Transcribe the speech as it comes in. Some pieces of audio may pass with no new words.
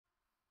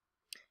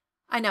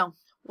I know.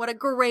 What a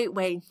great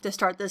way to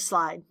start this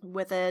slide,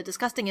 with a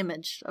disgusting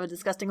image of a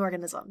disgusting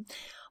organism.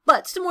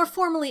 But to more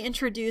formally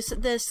introduce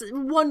this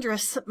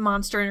wondrous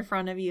monster in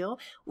front of you,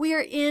 we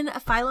are in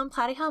Phylum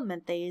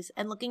Platyhelminthes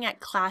and looking at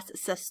Class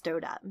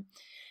Cestoda.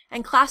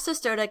 And Class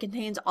Cestoda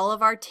contains all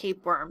of our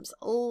tapeworms,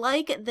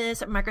 like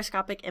this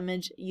microscopic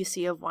image you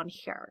see of one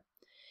here.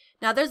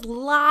 Now there's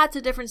lots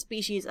of different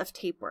species of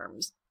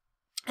tapeworms,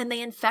 and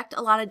they infect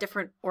a lot of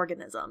different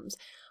organisms.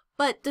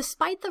 But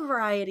despite the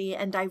variety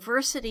and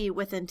diversity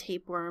within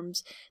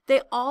tapeworms,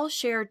 they all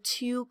share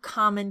two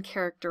common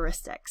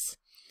characteristics.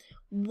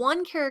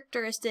 One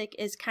characteristic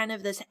is kind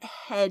of this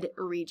head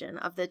region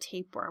of the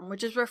tapeworm,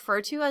 which is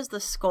referred to as the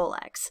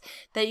scolex,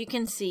 that you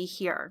can see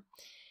here.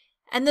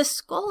 And the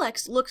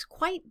scolex looks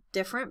quite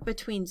different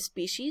between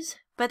species,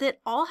 but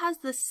it all has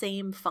the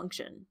same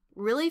function,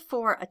 really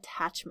for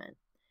attachment.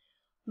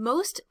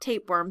 Most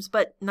tapeworms,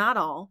 but not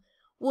all,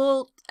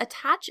 will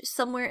attach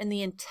somewhere in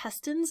the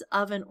intestines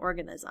of an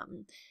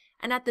organism.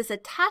 And at this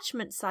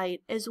attachment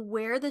site is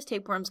where this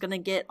tapeworm is going to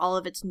get all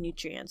of its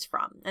nutrients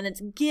from, and it's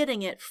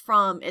getting it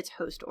from its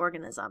host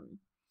organism.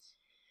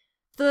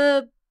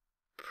 The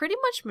pretty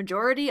much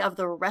majority of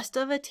the rest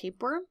of a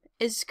tapeworm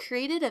is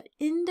created of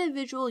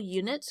individual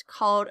units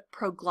called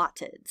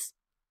proglottids.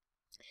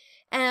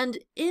 And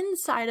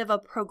inside of a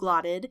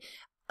proglottid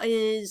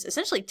is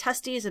essentially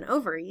testes and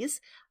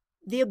ovaries,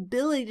 the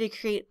ability to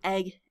create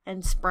egg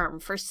and sperm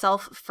for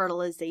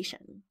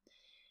self-fertilization.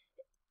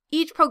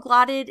 Each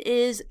proglottid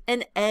is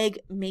an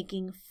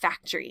egg-making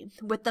factory,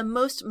 with the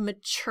most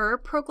mature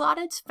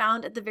proglottids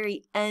found at the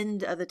very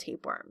end of the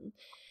tapeworm.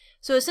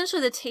 So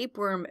essentially the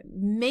tapeworm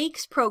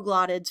makes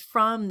proglottids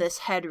from this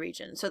head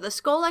region. So the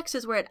scolex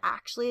is where it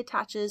actually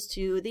attaches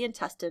to the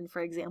intestine,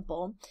 for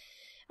example.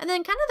 And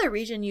then kind of the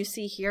region you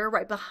see here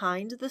right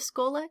behind the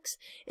scolex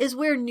is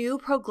where new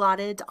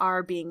proglottids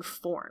are being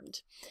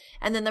formed.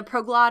 And then the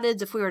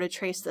proglottids, if we were to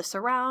trace this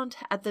around,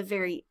 at the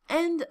very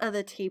end of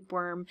the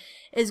tapeworm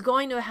is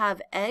going to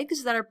have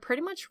eggs that are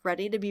pretty much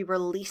ready to be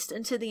released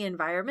into the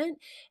environment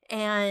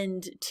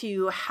and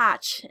to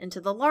hatch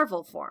into the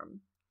larval form.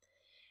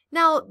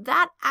 Now,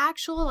 that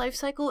actual life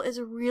cycle is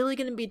really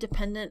going to be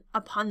dependent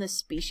upon the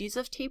species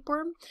of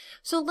tapeworm.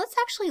 So let's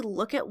actually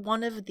look at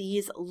one of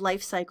these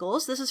life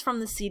cycles. This is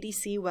from the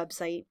CDC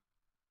website.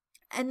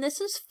 And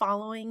this is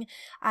following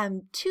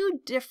two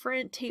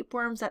different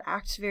tapeworms that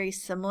act very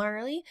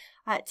similarly,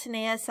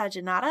 Taenia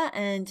saginata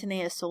and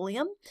Taenia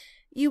solium.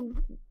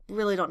 You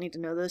really don't need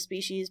to know those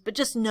species, but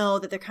just know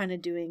that they're kind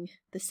of doing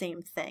the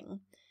same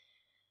thing.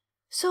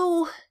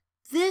 So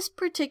this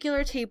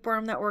particular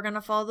tapeworm that we're going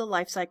to follow the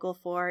life cycle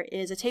for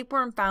is a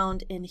tapeworm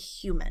found in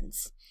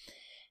humans.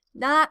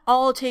 Not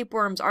all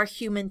tapeworms are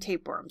human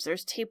tapeworms.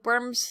 There's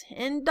tapeworms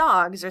in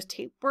dogs, there's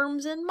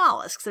tapeworms in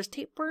mollusks, there's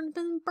tapeworms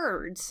in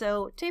birds.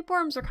 So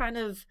tapeworms are kind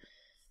of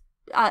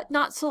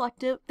not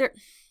selective.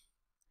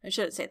 I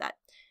shouldn't say that.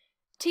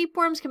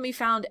 Tapeworms can be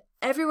found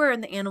everywhere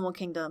in the animal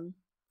kingdom,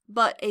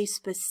 but a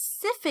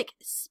specific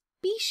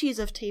species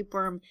of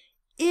tapeworm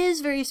is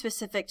very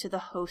specific to the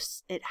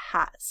hosts it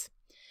has.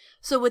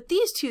 So with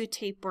these two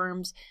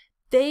tapeworms,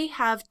 they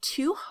have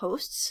two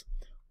hosts.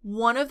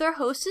 One of their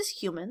hosts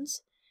is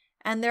humans,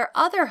 and their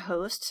other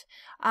host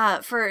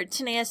for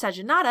Taenia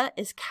saginata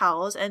is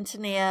cows, and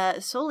Taenia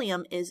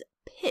solium is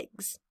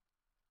pigs.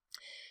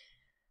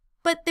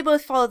 But they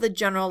both follow the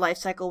general life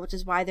cycle, which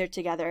is why they're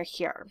together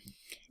here.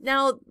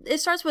 Now, it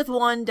starts with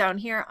one down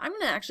here. I'm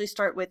going to actually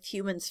start with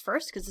humans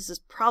first, because this is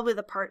probably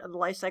the part of the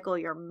life cycle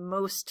you're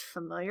most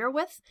familiar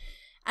with.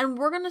 And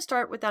we're going to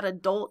start with that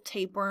adult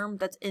tapeworm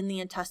that's in the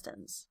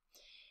intestines.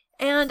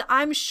 And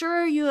I'm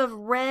sure you have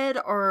read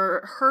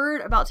or heard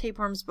about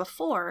tapeworms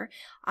before.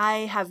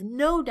 I have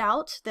no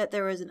doubt that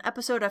there was an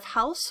episode of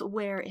House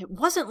where it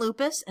wasn't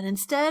lupus and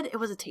instead it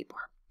was a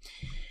tapeworm.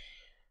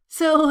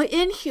 So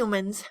in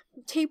humans,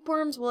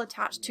 tapeworms will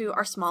attach to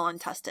our small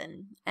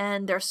intestine,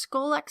 and their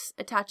scolex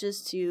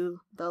attaches to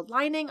the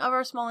lining of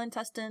our small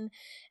intestine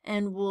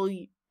and will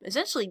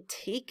essentially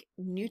take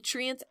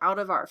nutrients out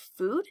of our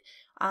food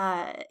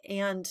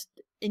and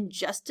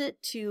ingest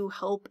it to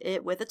help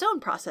it with its own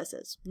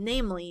processes,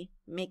 namely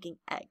making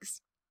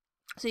eggs.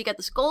 So you got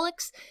the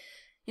scolex,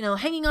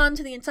 hanging on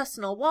to the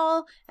intestinal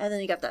wall, and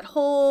then you got that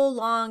whole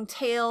long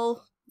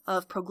tail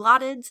of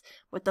proglottids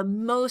with the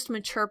most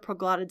mature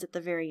proglottids at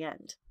the very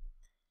end.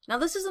 Now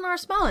this isn't our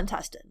small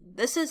intestine.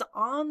 This is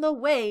on the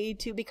way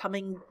to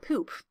becoming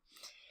poop.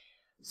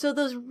 So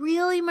those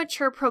really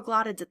mature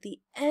proglottids at the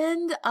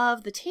end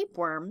of the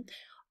tapeworm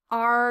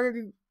are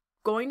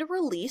going to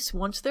release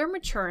once they're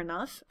mature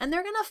enough, and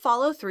they're going to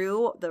follow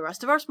through the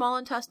rest of our small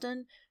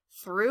intestine,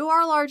 through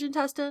our large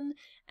intestine,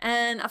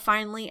 and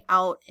finally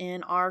out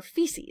in our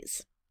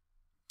feces.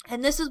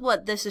 And this is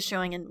what this is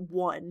showing in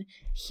one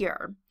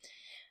here.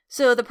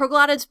 So the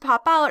proglottids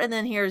pop out, and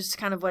then here's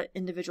kind of what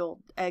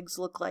individual eggs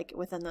look like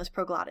within those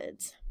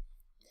proglottids.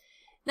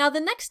 Now the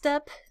next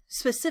step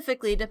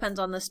specifically depends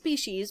on the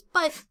species,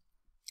 but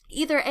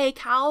either a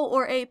cow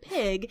or a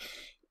pig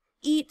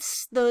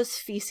eats those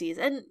feces.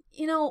 And,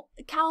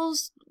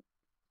 cows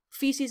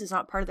feces is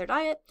not part of their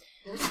diet.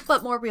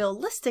 But more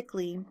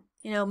realistically,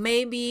 you know,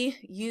 maybe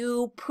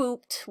you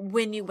pooped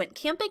when you went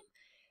camping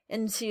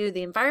into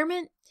the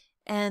environment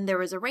and there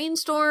was a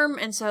rainstorm,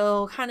 and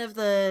so kind of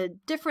the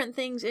different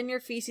things in your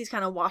feces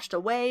kind of washed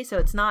away, so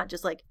it's not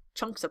just like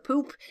chunks of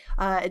poop,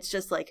 it's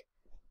just like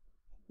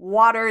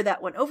water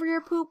that went over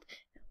your poop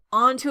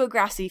onto a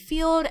grassy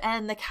field,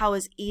 and the cow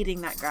is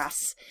eating that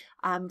grass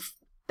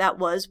that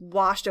was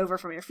washed over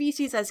from your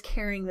feces as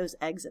carrying those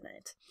eggs in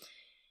it.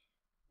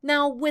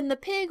 Now, when the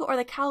pig or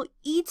the cow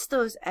eats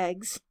those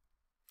eggs,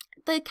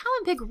 the cow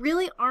and pig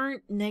really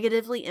aren't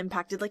negatively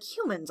impacted like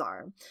humans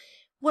are.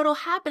 What'll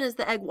happen is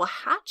the egg will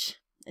hatch,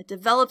 it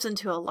develops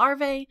into a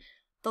larvae.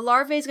 The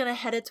larvae is going to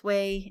head its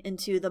way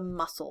into the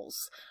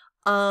muscles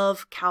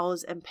of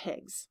cows and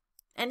pigs.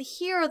 And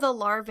here the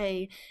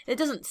larvae, it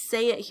doesn't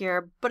say it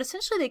here, but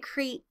essentially they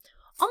create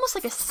almost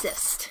like a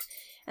cyst.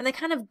 And they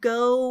kind of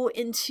go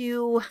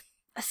into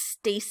a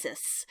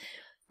stasis.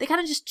 They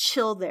kind of just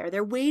chill there.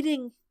 They're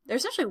waiting. They're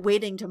essentially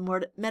waiting to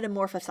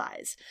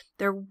metamorphosize.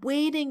 They're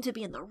waiting to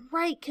be in the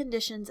right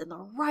conditions, in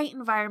the right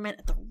environment,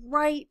 at the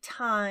right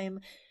time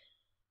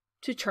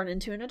to turn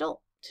into an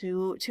adult,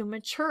 to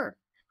mature.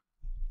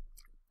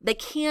 They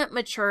can't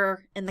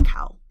mature in the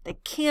cow. They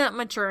can't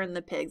mature in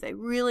the pig. They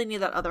really need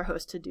that other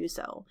host to do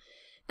so.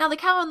 Now, the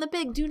cow and the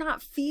pig do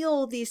not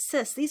feel these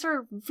cysts. These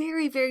are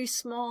very, very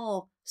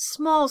small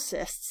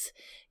cysts.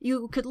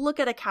 You could look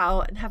at a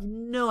cow and have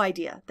no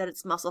idea that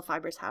its muscle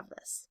fibers have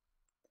this.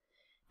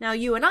 Now,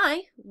 you and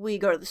I, we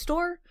go to the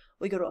store,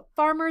 we go to a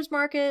farmer's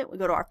market, we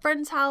go to our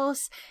friend's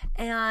house,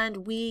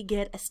 and we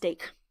get a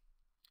steak.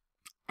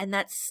 And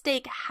that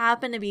steak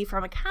happened to be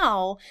from a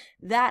cow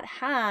that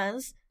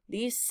has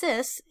these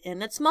cysts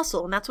in its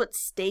muscle. And that's what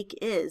steak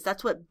is.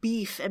 That's what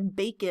beef and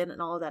bacon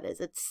and all of that is.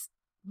 It's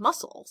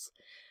muscles.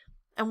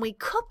 And we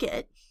cook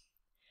it.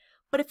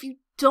 But if you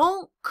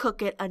don't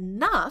cook it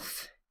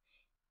enough,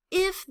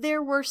 if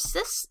there were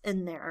cysts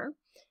in there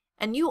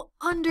and you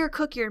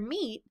undercook your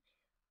meat,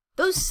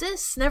 those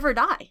cysts never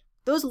die.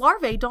 Those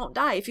larvae don't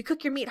die. If you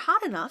cook your meat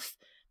hot enough,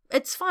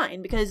 it's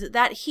fine because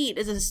that heat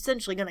is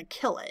essentially going to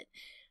kill it.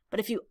 But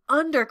if you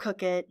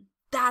undercook it,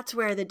 that's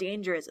where the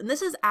danger is. And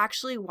this is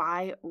actually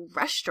why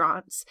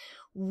restaurants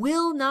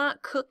will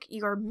not cook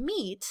your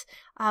meat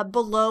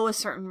below a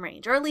certain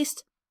range, or at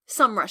least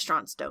some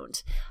restaurants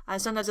don't.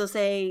 Sometimes they'll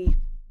say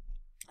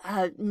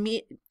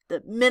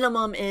the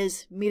minimum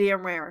is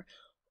medium rare.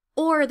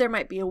 Or there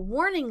might be a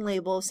warning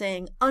label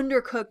saying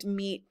undercooked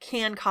meat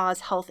can cause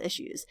health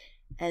issues.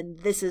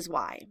 And this is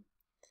why.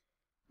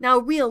 Now,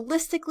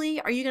 realistically,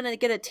 are you going to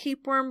get a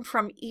tapeworm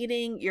from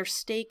eating your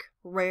steak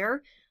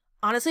rare?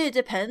 Honestly, it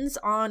depends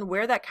on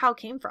where that cow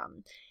came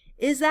from.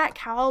 Is that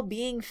cow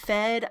being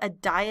fed a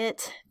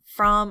diet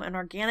from an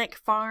organic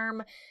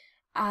farm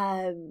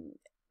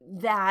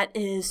that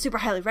is super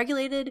highly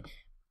regulated?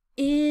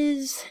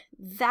 Is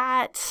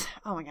that,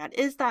 oh my God,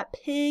 is that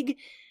pig,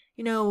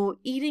 you know,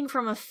 eating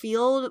from a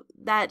field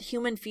that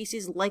human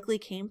feces likely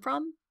came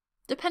from?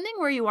 Depending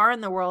where you are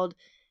in the world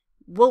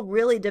will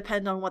really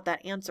depend on what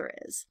that answer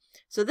is.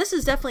 So this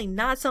is definitely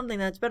not something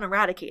that's been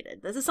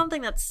eradicated. This is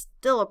something that's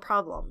still a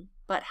problem.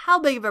 But how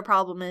big of a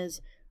problem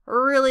is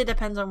really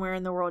depends on where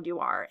in the world you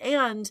are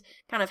and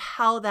kind of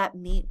how that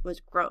meat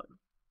was grown.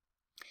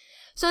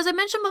 So as I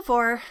mentioned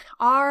before,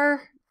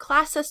 our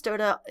Class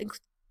Cestoda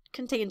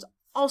contains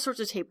all sorts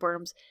of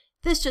tapeworms.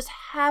 This just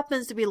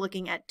happens to be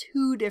looking at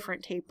 2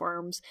 different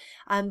tapeworms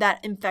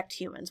that infect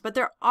humans, but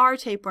there are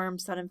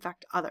tapeworms that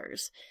infect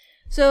others.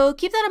 So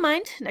keep that in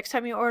mind. Next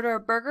time you order a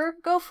burger,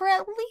 go for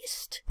at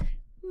least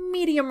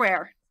medium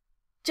rare,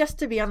 just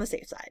to be on the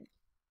safe side.